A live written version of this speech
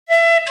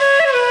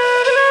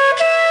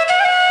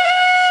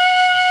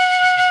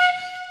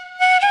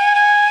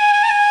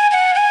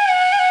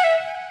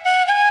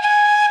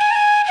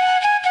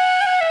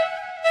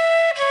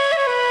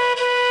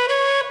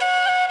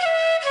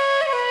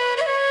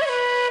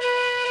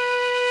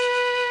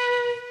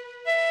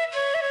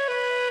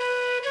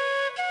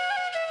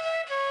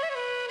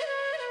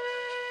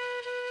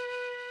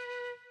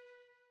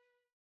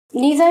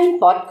নিজাইন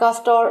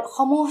পডকাষ্টৰ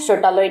সমূহ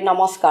শ্ৰোতালৈ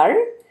নমস্কাৰ।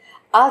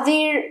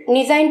 আজিৰ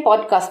নিজাইন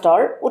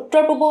পডকাষ্টৰ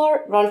উত্তৰ পূবৰ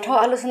গ্ৰন্থ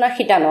আলোচনা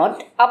শিতানত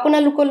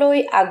আপোনালোকলৈ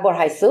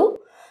আগবঢ়াইছোঁ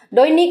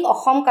দৈনিক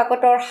অসম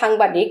কাকতৰ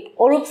সাংবাদিক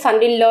অৰূপ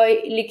চান্দিল্যই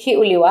লিখি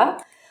উলিওৱা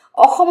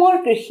অসমৰ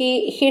কৃষি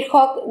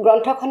শীৰ্ষক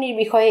গ্ৰন্থখনিৰ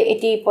বিষয়ে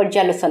এটি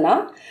পৰ্যালোচনা।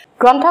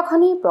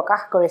 গ্ৰন্থখনি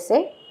প্ৰকাশ কৰিছে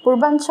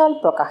পূৰ্বাঞ্চল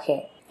প্ৰকাশে।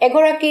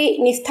 এগৰাকী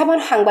নিষ্ঠাৱান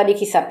সাংবাদিক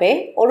হিচাপে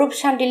অৰূপ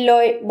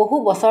চান্দিল্যই বহু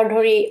বছৰ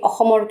ধৰি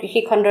অসমৰ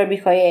কৃষিখণ্ডৰ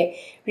বিষয়ে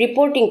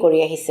ৰিপৰ্টিং কৰি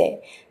আহিছে।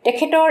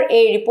 তেখেতৰ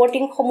এই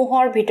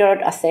ৰিপৰ্টিংসমূহৰ ভিতৰত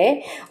আছে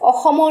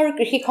অসমৰ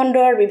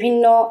কৃষিখণ্ডৰ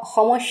বিভিন্ন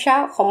সমস্যা,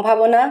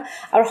 সম্ভাৱনা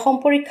আৰু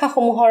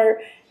সম্পৰীক্ষাসমূহৰ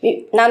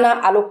নানা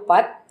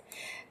আলোকপাত।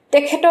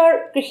 তেখেতৰ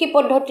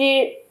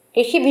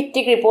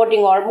কৃষিভিত্তিক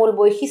ৰিপৰ্টিঙৰ মূল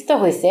বৈশিষ্ট্য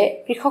হৈছে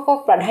কৃষকক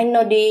প্ৰাধান্য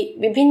দি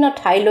বিভিন্ন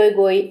ঠাইলৈ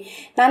গৈ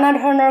নানা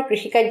ধৰণৰ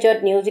কৃষিকাৰ্যত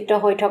নিয়োজিত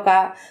হৈ থকা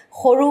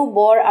সৰু,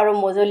 বৰ আৰু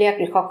মজলীয়া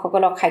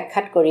কৃষকসকলক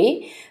সাক্ষাৎ কৰি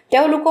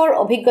তেওঁলোকৰ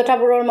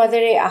অভিজ্ঞতাবোৰৰ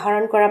মাজেৰে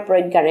আহৰণ কৰা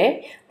প্ৰজ্ঞাৰে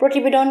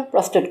প্ৰতিবেদন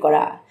প্ৰস্তুত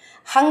কৰা।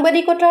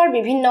 সাংবাদিকতাৰ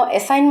বিভিন্ন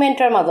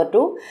এছাইনমেণ্টৰ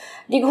মাজতো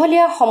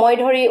দীঘলীয়া সময়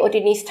ধৰি অতি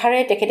নিষ্ঠাৰে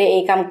তেখেতে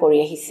এই কাম কৰি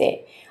আহিছে।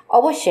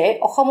 অৱশ্যে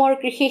অসমৰ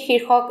কৃষি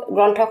শীৰ্ষক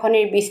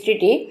গ্ৰন্থখনিৰ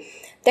বিস্তৃতি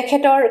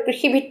তেখেতৰ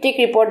কৃষিভিত্তিক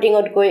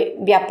ৰিপৰ্টিঙতকৈ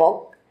ব্যাপক।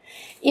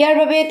 ইয়াৰ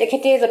বাবে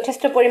তেখেতে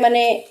যথেষ্ট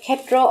পৰিমাণে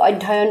ক্ষেত্ৰ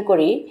অধ্যয়ন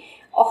কৰি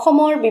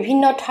অসমৰ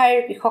বিভিন্ন ঠাইৰ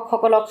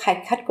কৃষকসকলক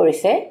সাক্ষাৎ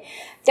কৰিছে।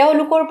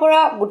 তেওঁলোকৰ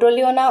পৰা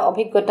বুটলি অনা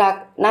অভিজ্ঞতাক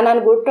নানান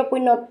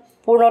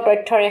গুৰুত্বপূৰ্ণ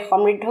তথ্যৰে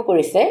সমৃদ্ধ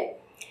কৰিছে।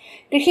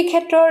 কৃষি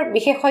ক্ষেত্ৰৰ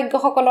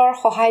বিশেষজ্ঞসকলৰ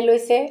সহায়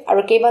লৈছে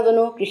আৰু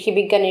কেইবাজনো কৃষি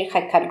বিজ্ঞানীৰ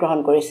সাক্ষাৎ গ্ৰহণ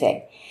কৰিছে।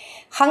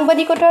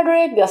 সাংবাদিকতাৰ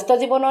দৰে ব্যস্ত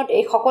জীৱনত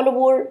এই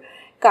সকলোবোৰ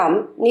কাম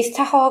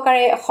নিষ্ঠা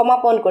সহকাৰে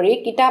সমাপন কৰি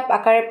কিতাপ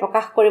আকাৰে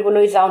প্ৰকাশ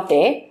কৰিবলৈ যাওঁতে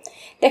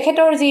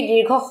তেখেতৰ যি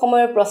দীৰ্ঘ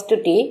সময়ৰ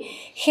প্ৰস্তুতি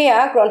সেয়া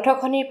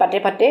গ্ৰন্থখনিৰ পাতে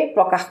পাতে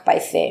প্ৰকাশ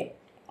পাইছে।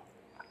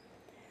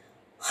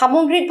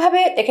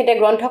 সামগ্ৰিকভাৱে তেখেতে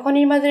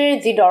গ্ৰন্থখনিৰ মাজেৰে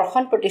যি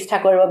দৰ্শন প্ৰতিষ্ঠা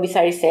কৰিব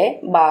বিচাৰিছে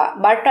বা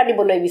বাৰ্তা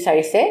দিবলৈ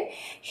বিচাৰিছে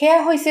সেয়া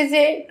হৈছে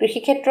যে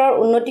কৃষিক্ষেত্ৰৰ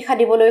উন্নতি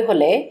সাধিবলৈ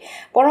হ'লে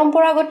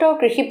পৰম্পৰাগত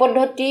কৃষি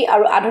পদ্ধতি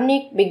আৰু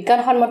আধুনিক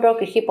বিজ্ঞানসন্মত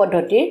কৃষি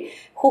পদ্ধতিৰ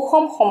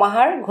সুষম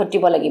সমাহাৰ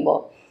ঘটিব লাগিব।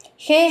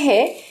 সেয়েহে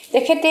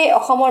তেখেতে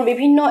অসমৰ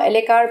বিভিন্ন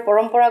এলেকাৰ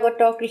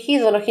পৰম্পৰাগত কৃষি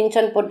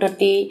জলসিঞ্চন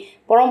পদ্ধতি,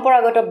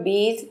 পৰম্পৰাগত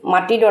বীজ,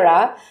 মাটিডৰা,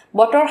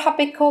 বতৰ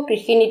সাপেক্ষ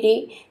কৃষি নীতি,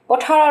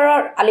 পথাৰৰ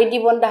আলি দি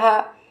বন্ধা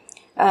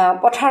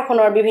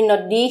পথাৰখনৰ বিভিন্ন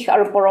দিশ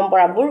আৰু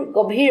পৰম্পৰাবোৰ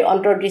গভীৰ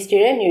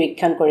অন্তৰ্দৃষ্টিৰে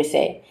নিৰীক্ষণ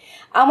কৰিছে।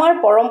 আমাৰ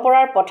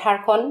পৰম্পৰাৰ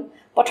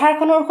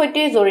পথাৰখনৰ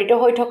সৈতে জড়িত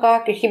হৈ থকা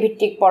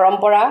কৃষিভিত্তিক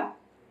পৰম্পৰা,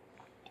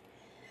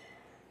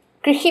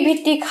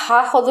 কৃষিভিত্তিক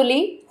সা-সঁজুলি,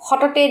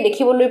 সততে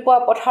দেখিবলৈ পোৱা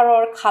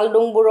পথাৰৰ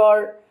খাল-ডুংবোৰৰ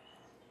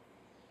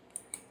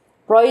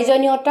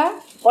প্ৰয়োজনীয়তা,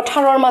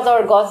 পথাৰৰ মাজৰ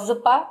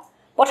গছজোপা,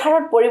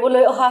 পথাৰত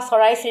পৰিবলৈ অহা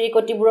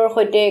চৰাই-চিৰিকটিবোৰৰ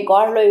সৈতে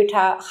গঢ় লৈ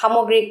উঠা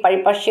সামগ্ৰিক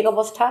পাৰিপাৰ্শ্বিক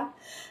অৱস্থা,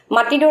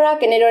 মাটিডৰা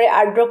কেনেদৰে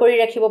আৰ্দ্ৰ কৰি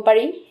ৰাখিব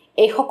পাৰি,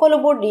 এই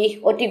সকলোবোৰ দিশ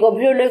অতি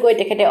গভীৰলৈ গৈ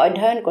তেখেতে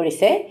অধ্যয়ন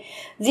কৰিছে।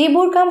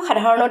 যিবোৰ কাম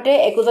সাধাৰণতে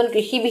একোজন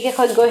কৃষি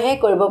বিশেষজ্ঞইহে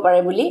কৰিব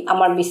পাৰে বুলি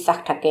আমাৰ বিশ্বাস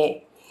থাকে।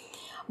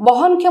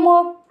 বহনক্ষম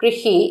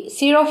কৃষি,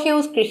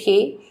 চিৰসেউজ কৃষি,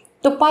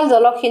 টোপাল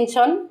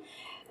জলসিঞ্চন,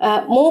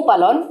 মৌ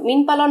পালন, মীন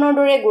পালনৰ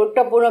দৰে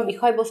গুৰুত্বপূৰ্ণ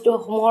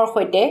বিষয়বস্তুসমূহৰ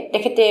সৈতে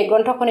তেখেতে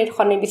গ্ৰন্থখনিত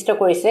সন্নিৱিষ্ট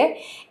কৰিছে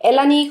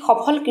এলানি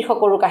সফল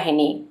কৃষকৰো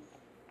কাহিনী,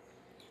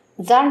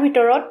 যাৰ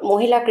ভিতৰত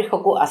মহিলা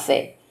কৃষকো আছে।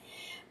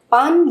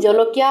 পাণ,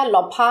 জলকীয়া,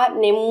 লফা,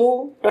 নেমু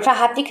তথা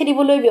হাতী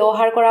খেদিবলৈ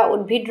ব্যৱহাৰ কৰা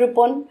উদ্ভিদ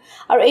ৰোপণ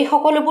আৰু এই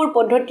সকলোবোৰ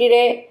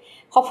পদ্ধতিৰে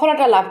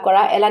সফলতা লাভ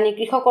কৰা এলানি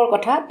কৃষকৰ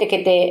কথা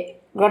তেখেতে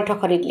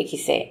গ্ৰন্থখনিত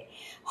লিখিছে।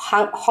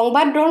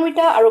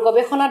 সংবাদধৰ্মিতা আৰু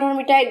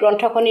গৱেষণাধৰ্মিতাই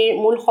গ্ৰন্থখনিৰ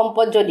মূল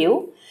সম্পদ যদিও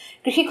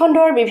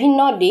কৃষিখণ্ডৰ বিভিন্ন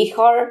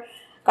দিশৰ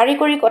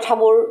কাৰিকৰী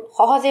কথাবোৰ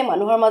সহজে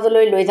মানুহৰ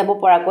মাজলৈ লৈ যাব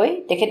পৰাকৈ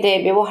তেখেতে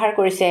ব্যৱহাৰ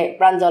কৰিছে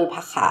প্ৰাঞ্জল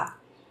ভাষা।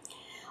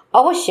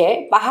 অৱশ্যে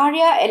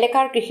পাহাৰীয়া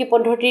এলেকাৰ কৃষি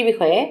পদ্ধতিৰ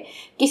বিষয়ে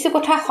কিছু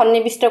কথা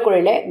সন্নিৱিষ্ট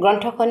কৰিলে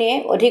গ্ৰন্থখনিয়ে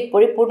অধিক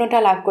পৰিপূৰ্ণতা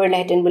লাভ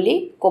কৰিলেহেঁতেন বুলি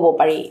ক'ব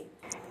পাৰি।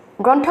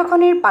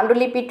 গ্ৰন্থখনিৰ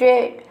পাণ্ডুলিপিটোৱে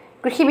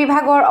কৃষি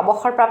বিভাগৰ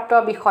অৱসৰপ্ৰাপ্ত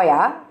বিষয়া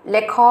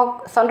লেখক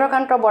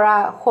চন্দ্ৰকান্ত বৰা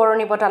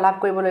সোঁৱৰণী বঁটা লাভ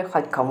কৰিবলৈ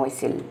সক্ষম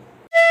হৈছিল।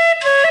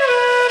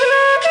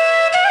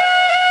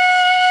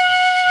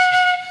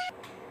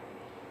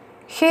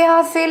 সেয়া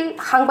আছিল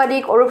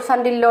সাংবাদিক অৰূপ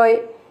চান্দিল্যই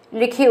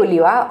লিখি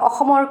উলিওৱা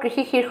অসমৰ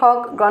কৃষি শীৰ্ষক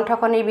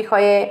গ্ৰন্থখনিৰ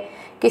বিষয়ে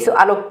কিছু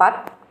আলোকপাত।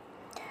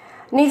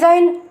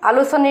 নিজাইন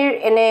আলোচনীৰ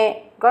এনে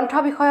গ্ৰন্থ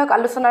বিষয়ক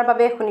আলোচনাৰ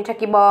বাবে শুনি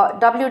থাকিব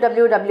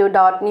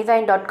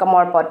www.nijain.com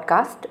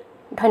পডকাষ্ট।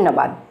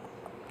 ধন্যবাদ।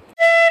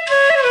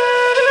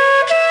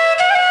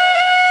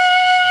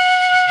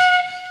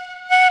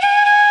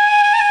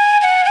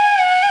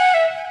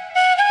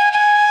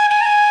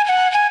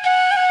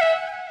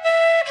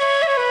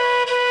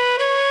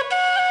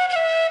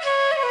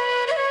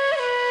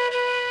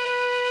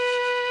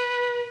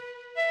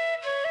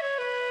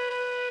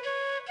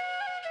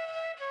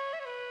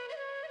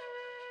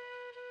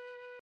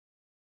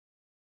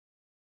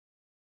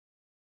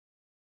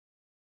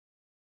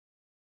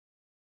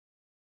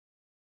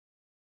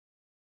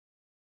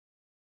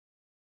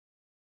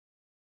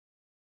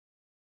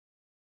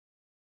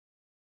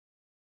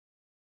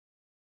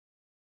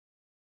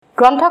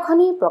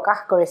 গ্ৰন্থখনি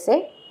প্ৰকাশ কৰিছে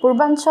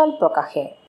পূৰ্বাঞ্চল প্ৰকাশে।